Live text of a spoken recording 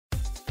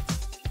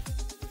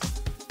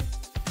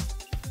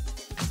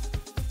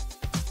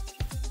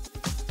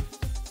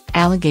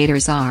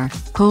Alligators are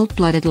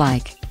cold-blooded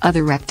like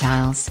other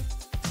reptiles.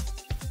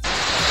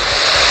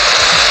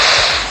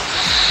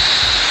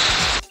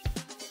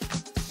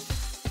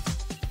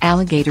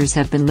 Alligators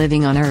have been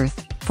living on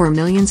Earth for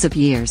millions of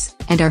years,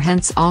 and are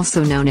hence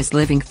also known as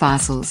living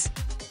fossils.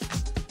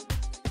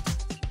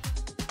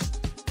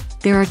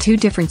 There are two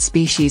different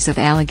species of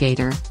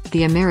alligator,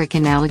 the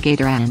American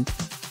alligator and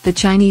the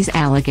Chinese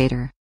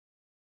alligator.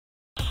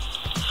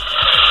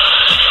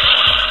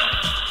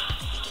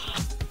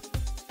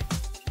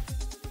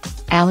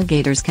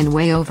 Alligators can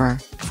weigh over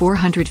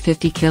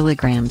 450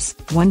 kilograms,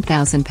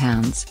 1,000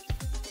 pounds.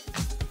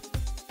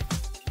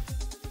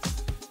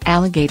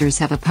 Alligators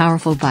have a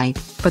powerful bite,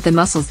 but the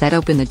muscles that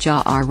open the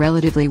jaw are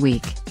relatively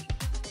weak.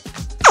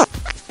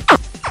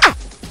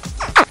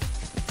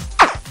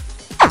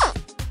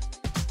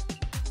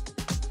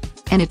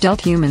 An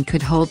adult human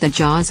could hold the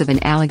jaws of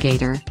an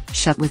alligator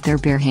shut with their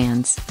bare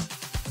hands.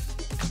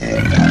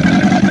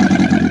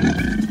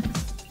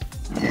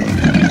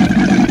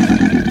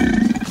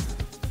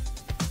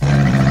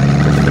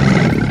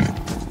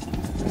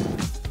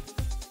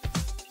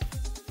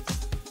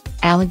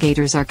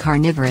 Alligators are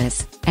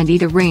carnivorous, and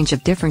eat a range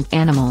of different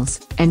animals,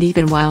 and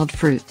even wild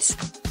fruits.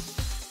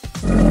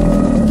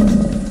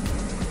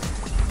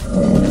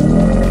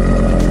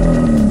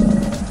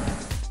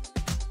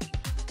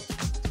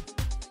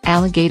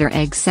 Alligator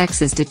egg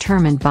sex is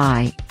determined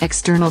by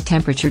external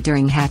temperature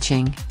during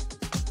hatching.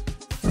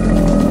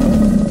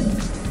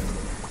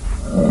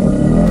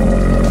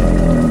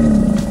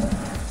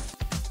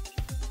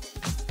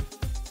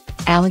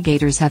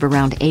 Alligators have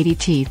around 80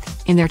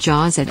 teeth in their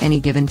jaws at any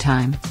given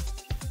time.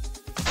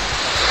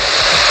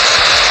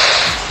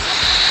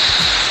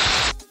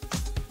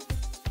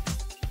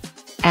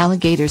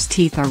 Alligators'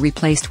 teeth are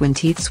replaced when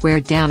teeth wear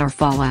down or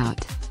fall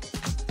out.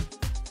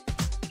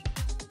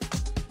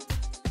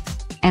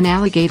 An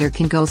alligator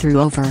can go through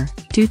over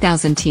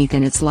 2,000 teeth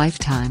in its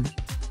lifetime.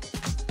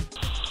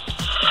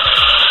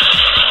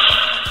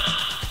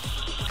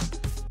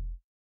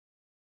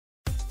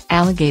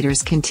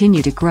 Alligators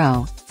continue to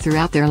grow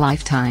throughout their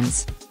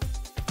lifetimes.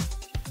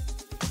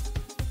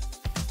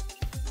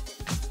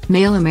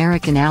 Male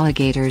American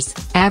alligators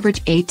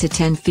average 8 to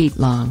 10 feet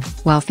long,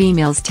 while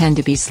females tend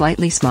to be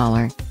slightly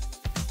smaller.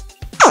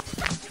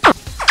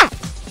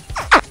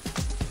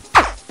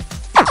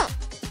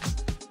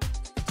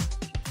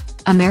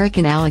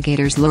 American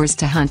alligators lures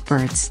to hunt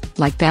birds,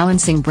 like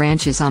balancing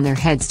branches on their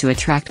heads to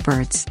attract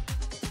birds.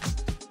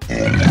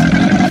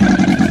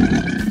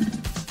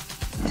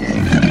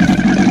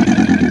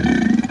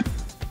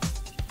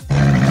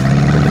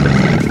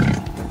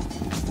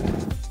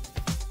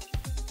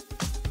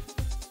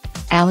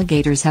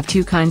 Alligators have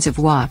two kinds of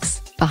walks,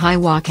 a high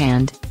walk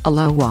and a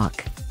low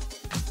walk.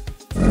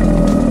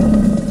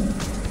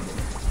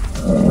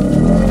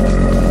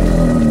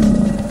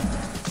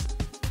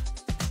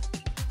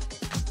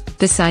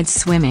 Besides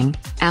swimming,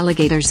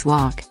 alligators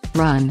walk,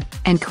 run,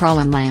 and crawl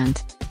on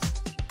land.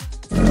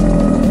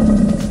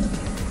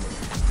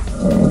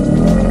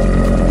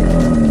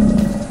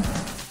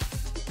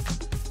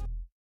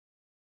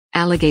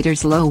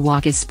 Alligator's low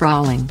walk is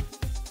sprawling.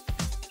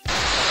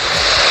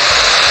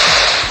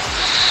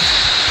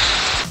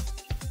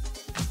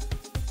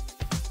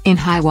 In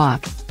high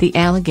walk, the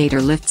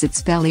alligator lifts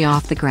its belly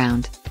off the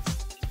ground.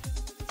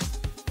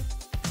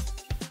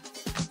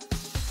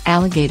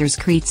 Alligators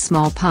create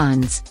small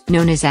ponds,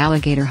 known as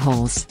alligator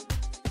holes.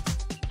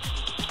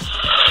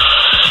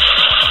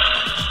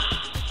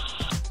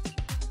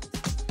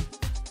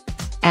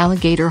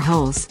 Alligator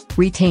holes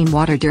retain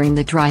water during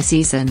the dry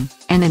season,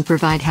 and then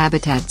provide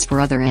habitats for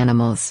other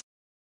animals.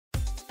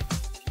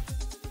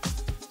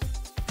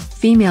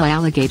 Female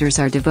alligators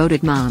are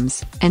devoted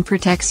moms, and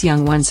protects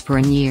young ones for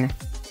a year.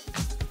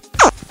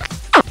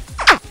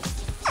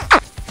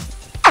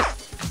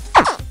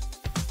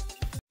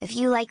 If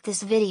you like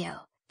this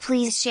video,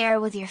 please share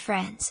with your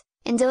friends,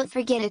 and don't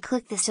forget to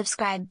click the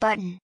subscribe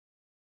button.